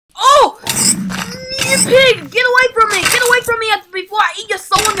You pig! Get away from me! Get away from me before I eat your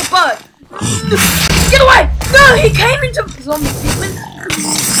soul in the butt! Get away! No, he came into zombie pigman.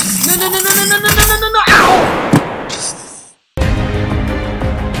 No, no, no, no, no, no, no, no, no, no, no! Ow!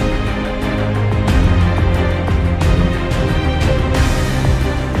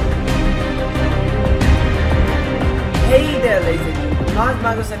 Hey there, ladies and gentlemen. I'm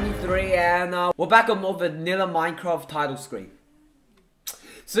Michael73, and we're back on more vanilla Minecraft title screen.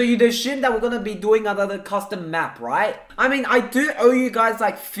 So you'd assume that we're gonna be doing another custom map, right? I mean, I do owe you guys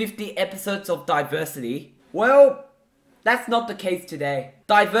like 50 episodes of diversity. Well, that's not the case today.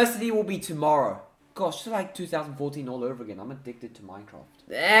 Diversity will be tomorrow. Gosh, it's like 2014 all over again. I'm addicted to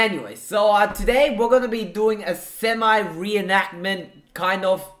Minecraft. Anyway, so today we're gonna be doing a semi-reenactment kind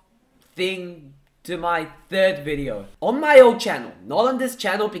of thing to my third video. On my old channel. Not on this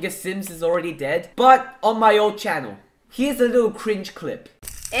channel because Sims is already dead, but on my old channel. Here's a little cringe clip.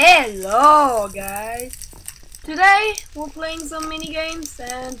 Hello guys! Today we're playing some mini games,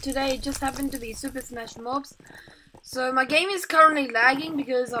 and today it just happened to be Super Smash Mobs. So my game is currently lagging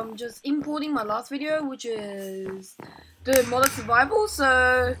because I'm just importing my last video, which is the modded survival.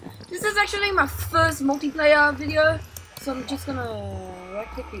 So this is actually my first multiplayer video, so I'm just gonna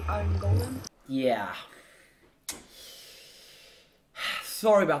right-click the iron golem. Yeah.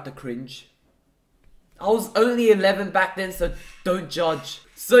 Sorry about the cringe. I was only 11 back then, so don't judge.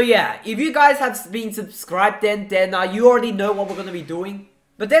 So yeah, if you guys have been subscribed then you already know what we're going to be doing.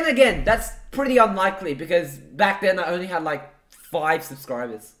 But then again, that's pretty unlikely because back then I only had like 5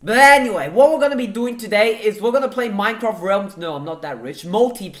 subscribers. But anyway, what we're going to be doing today is we're going to play Minecraft Realms. No, I'm not that rich.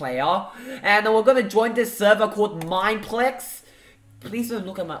 Multiplayer. And we're going to join this server called Mineplex. Please don't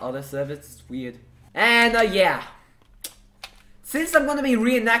look at my other servers, it's weird. And yeah. Since I'm going to be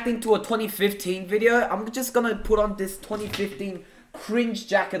reenacting to a 2015 video, I'm just going to put on this 2015 cringe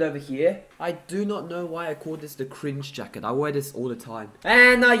jacket over here. I do not know why I call this the cringe jacket. I wear this all the time.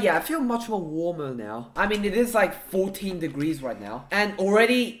 And yeah, I feel much more warmer now. I mean, it is like 14 degrees right now. And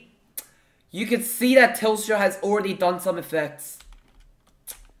already, you can see that Telstra has already done some effects.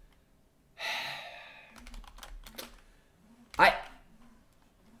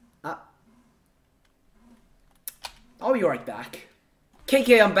 I'll be right back.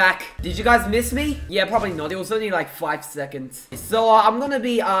 KK, I'm back. Did you guys miss me? Yeah, probably not. It was only like 5 seconds. So I'm gonna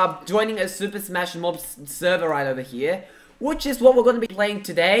be joining a Super Smash Mobs server right over here, which is what we're gonna be playing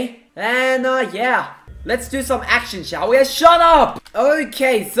today. And yeah, let's do some action, shall we? Shut up!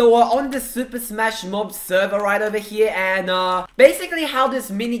 Okay, so on the Super Smash Mobs server right over here, and basically how this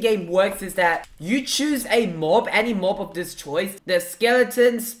minigame works is that you choose a mob, any mob of this choice. There's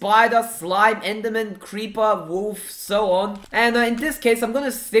skeleton, spider, slime, enderman, creeper, wolf, so on. And in this case, I'm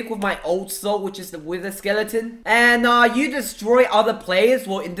gonna stick with my old soul, which is the wither skeleton. And you destroy other players,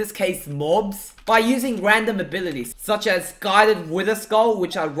 well in this case mobs, by using random abilities, such as guided wither skull,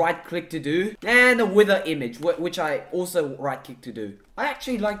 which I right click to do, and a wither image, which I also right click to do. I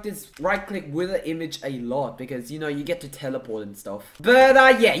actually like this right click wither image a lot because, you know, you get to teleport and stuff.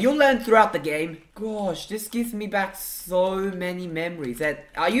 But yeah, you'll learn throughout the game. Gosh, this gives me back so many memories. And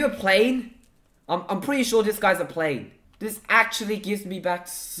are you a plane? I'm pretty sure this guy's a plane. This actually gives me back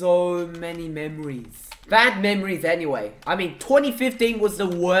so many memories. Bad memories anyway. I mean, 2015 was the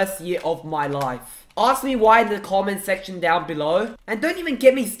worst year of my life. Ask me why in the comment section down below. And don't even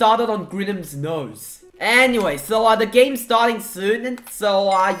get me started on Grinham's nose. Anyway, so the game's starting soon, and so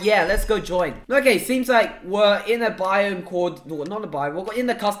yeah, let's go join. Okay, seems like we're in a biome called, well, not a biome, we're in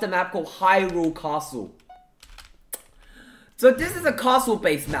the custom map called Hyrule Castle. So this is a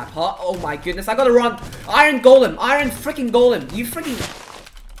castle-based map, huh? Oh my goodness, I gotta run. Iron Golem, Iron freaking Golem, you freaking...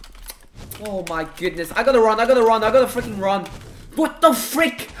 Oh my goodness, I gotta run, I gotta freaking run. What the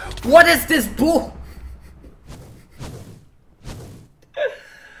frick? What is this bull?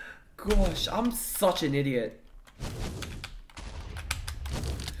 Gosh, I'm such an idiot.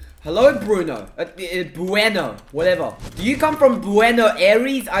 Hello, Bruno. Bueno, whatever. Do you come from Buenos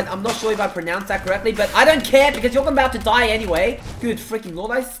Aires? I'm not sure if I pronounced that correctly, but I don't care because you're about to die anyway. Good freaking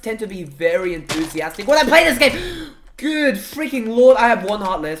lord, I tend to be very enthusiastic when I play this game. Good freaking lord, I have 1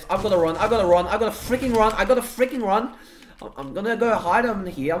 heart left. I've got to run, I gotta freaking run. I'm gonna go hide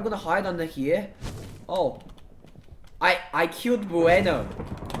under here. I'm gonna hide under here. Oh. I killed Bueno.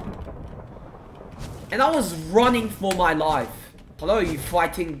 And I was running for my life. Hello, you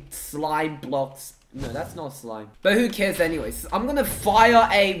fighting slime blocks. No, that's not slime. But who cares anyways. I'm gonna fire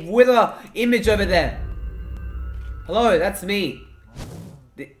a wither image over there. Hello, that's me.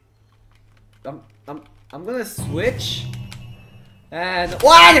 I'm gonna switch. And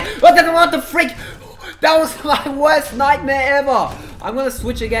what the freak? That was my worst nightmare ever. I'm gonna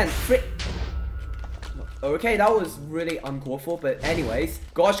switch again. Okay, that was really uncalled for, but anyways.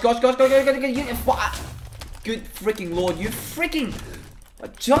 Gosh. Good freaking lord, you freaking...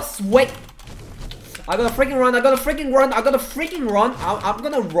 Just wait. I gotta freaking run, I'm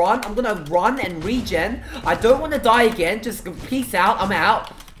gonna run and regen. I don't want to die again, just peace out, I'm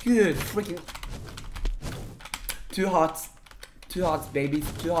out. Good freaking... 2 hearts. 2 hearts, babies.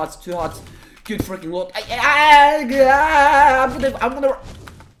 2 hearts. Good freaking lord. I'm gonna...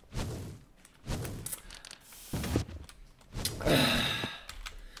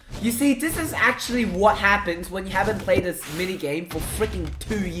 You see, this is actually what happens when you haven't played this minigame for freaking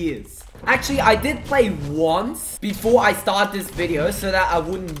 2 years. Actually, I did play once before I started this video so that I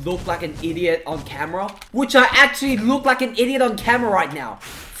wouldn't look like an idiot on camera. Which I actually look like an idiot on camera right now.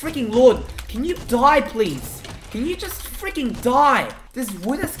 Freaking lord, can you die please? Can you just freaking die? This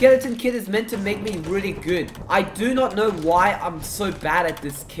Wither Skeleton kit is meant to make me really good. I do not know why I'm so bad at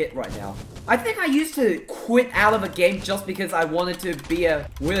this kit right now. I think I used to quit out of a game just because I wanted to be a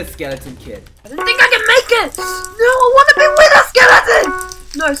Wither Skeleton kid. I don't think I can make it! No, I want to be Wither Skeleton!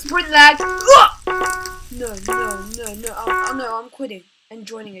 No, sprint lag. No, I'm quitting and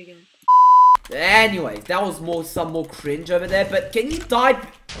joining again. Anyways, that was some more cringe over there, but can you die?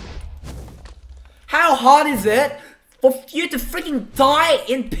 How hard is it for you to freaking die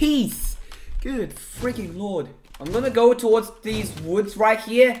in peace? Good freaking lord. I'm gonna go towards these woods right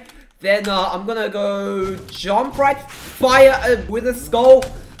here. Then I'm gonna go jump right, fire with a skull.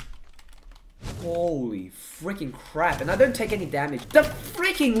 Holy freaking crap. And I don't take any damage. The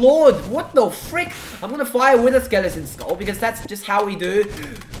freaking lord, what the frick? I'm gonna fire with a skeleton skull because that's just how we do.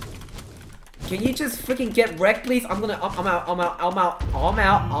 Can you just freaking get wrecked, please? I'm out.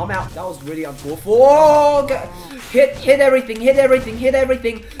 That was really uncalled for. Oh, hit everything.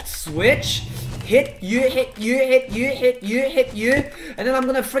 Switch. Hit you. And then I'm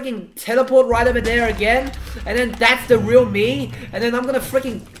gonna freaking teleport right over there again. And then that's the real me. And then I'm gonna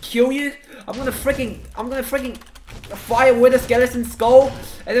freaking kill you. I'm gonna freaking fire with a skeleton skull.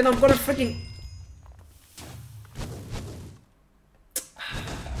 And then I'm gonna freaking...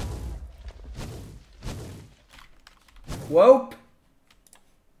 Whoa.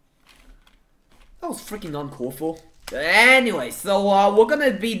 That was freaking uncalled for. Anyway, so we're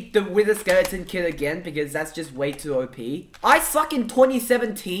gonna beat the Wither Skeleton kid again because that's just way too OP. I suck in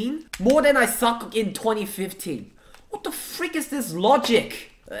 2017 more than I suck in 2015. What the frick is this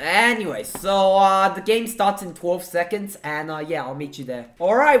logic? Anyway, so the game starts in 12 seconds and yeah, I'll meet you there.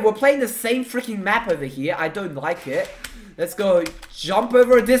 Alright, we're playing the same freaking map over here. I don't like it. Let's go jump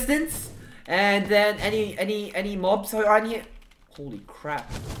over a distance. And then any mobs around here? Holy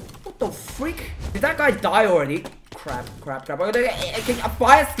crap. What the freak? Did that guy die already? Crap. I'm gonna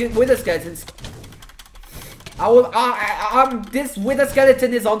fire Wither Skeletons. This Wither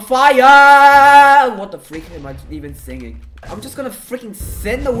Skeleton is on fire! What the freak am I even singing? I'm just gonna freaking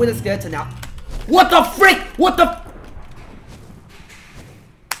send the Wither Skeleton out. What the freak? What the...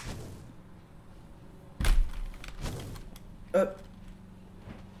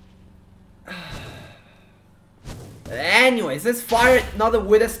 Anyways, let's fire another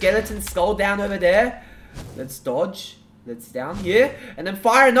Wither Skeleton skull down over there. Let's dodge. Let's down here. And then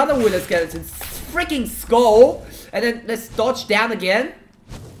fire another Wither Skeleton freaking skull. And then let's dodge down again.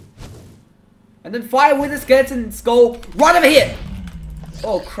 And then fire Wither Skeleton skull right over here.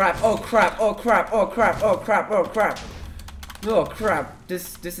 Oh crap.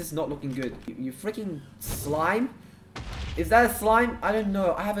 This is not looking good. You freaking slime. Is that a slime? I don't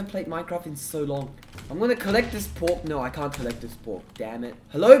know. I haven't played Minecraft in so long. I'm gonna collect this pork. No, I can't collect this pork. Damn it.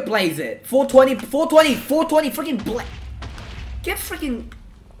 Hello, Blaze It. 420. Freaking get freaking...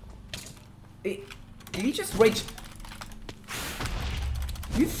 Did he just rage?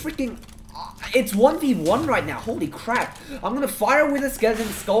 You freaking... It's 1v1 right now. Holy crap. I'm gonna fire with a skeleton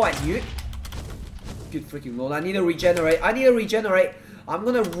skull at you. Good freaking lord. I need to regenerate. I'm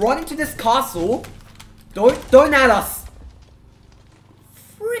gonna run into this castle. Don't at us.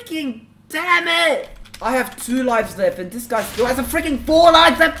 Freaking damn it. I have 2 lives left and this guy still has a freaking 4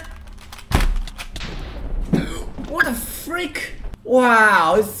 lives left. What a freak.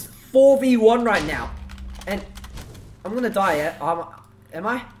 Wow, it's 4v1 right now. And I'm gonna die, yeah? Am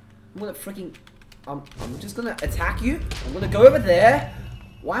I? I'm gonna freaking... I'm just gonna attack you. I'm gonna go over there.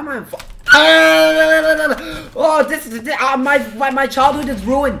 Why am I on fire? Oh, this is... my childhood is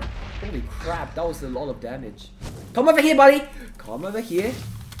ruined. Holy crap, that was a lot of damage. Come over here, buddy. Come over here.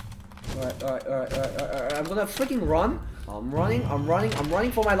 Alright. I'm gonna freaking run. I'm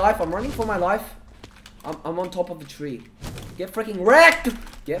running for my life. I'm on top of the tree. Get freaking wrecked!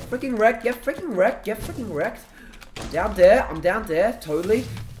 Get freaking wrecked. I'm down there, totally.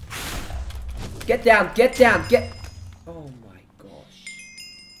 Get down, get down, get... Oh my gosh.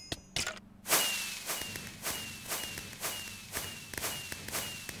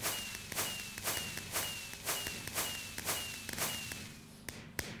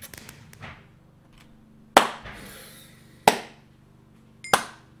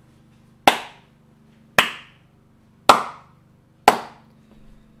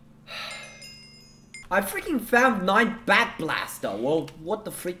 I freaking found 9 Bat Blaster. Well, what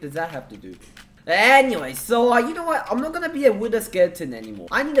the freak does that have to do? Anyway, so you know what? I'm not gonna be a wither skeleton anymore.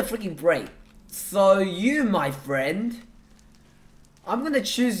 I need a freaking break. So you, my friend, I'm gonna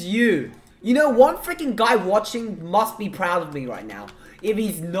choose you. You know, one freaking guy watching must be proud of me right now. If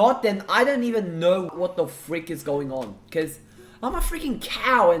he's not, then I don't even know what the freak is going on. Because I'm a freaking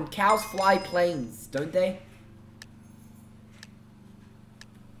cow, and cows fly planes, don't they?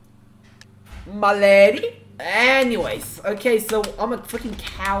 My lady? Anyways, okay, so I'm a freaking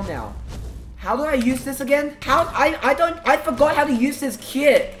cow now. How do I use this again? I forgot how to use this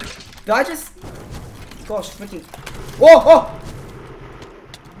kit. Did I just... Gosh, freaking... Oh!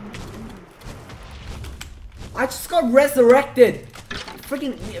 I just got resurrected.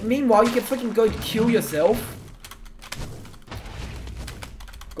 Freaking... Meanwhile, you can freaking go kill yourself.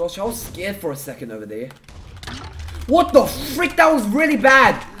 Gosh, I was scared for a second over there. What the frick? That was really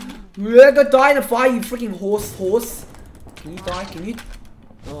bad. You're gonna die in a fire, you freaking horse. Can you die? Can you...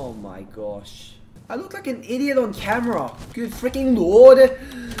 Oh my gosh. I look like an idiot on camera. Good freaking lord.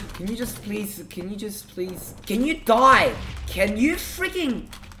 Can you just please... Can you die? Can you freaking...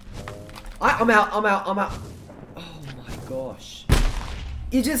 I'm out. Oh my gosh.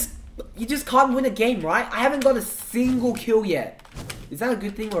 You just can't win a game, right? I haven't got a single kill yet. Is that a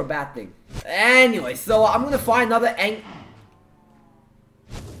good thing or a bad thing? Anyway, so I'm gonna find another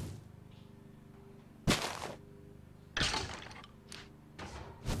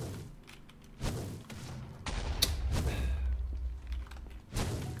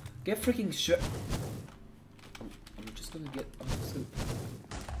Get freaking shit. I'm just gonna...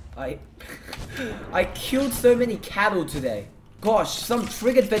 I killed so many cattle today. Gosh, some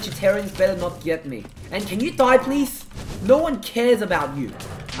triggered vegetarians better not get me. And can you die, please? No one cares about you.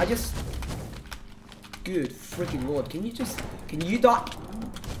 Good freaking lord. Can you die?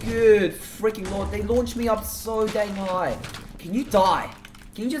 Good freaking lord. They launched me up so dang high. Can you die?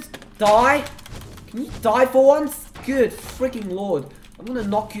 Can you just die? Can you die for once? Good freaking lord. I'm gonna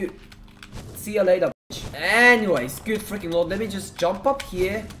knock you. See you later, bitch. Anyways, good freaking lord. Let me just jump up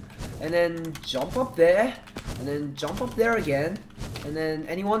here. And then jump up there. And then jump up there again. And then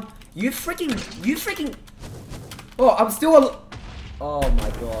anyone? You freaking... Oh, I'm still... Oh my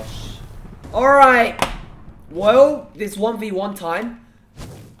gosh. Alright. Well, this 1v1 time.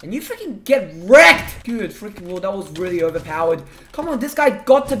 And you freaking get wrecked. Good freaking lord. That was really overpowered. Come on, this guy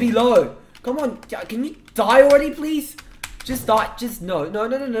got to be low. Come on. Can you die already, please? Just die. Just no.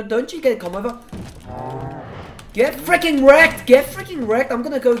 Don't you get come over. Get freaking wrecked. Get freaking wrecked. I'm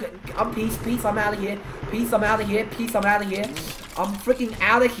gonna go. Peace. I'm out of here. Peace. I'm out of here. I'm freaking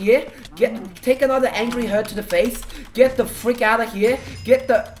out of here. Take another angry hurt to the face. Get the frick out of here. Get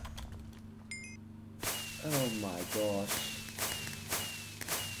the... Oh my gosh.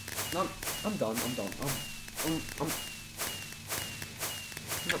 I'm done.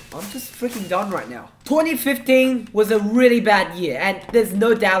 I'm just freaking done right now. 2015 was a really bad year, and there's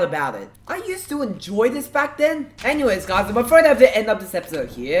no doubt about it. I used to enjoy this back then. Anyways, guys, I'm afraid I have to end up this episode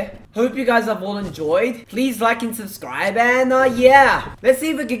here. Hope you guys have all enjoyed. Please like and subscribe, and yeah. Let's see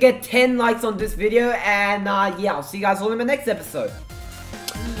if we can get 10 likes on this video, and yeah, I'll see you guys all in my next episode.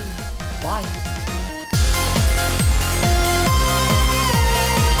 Bye.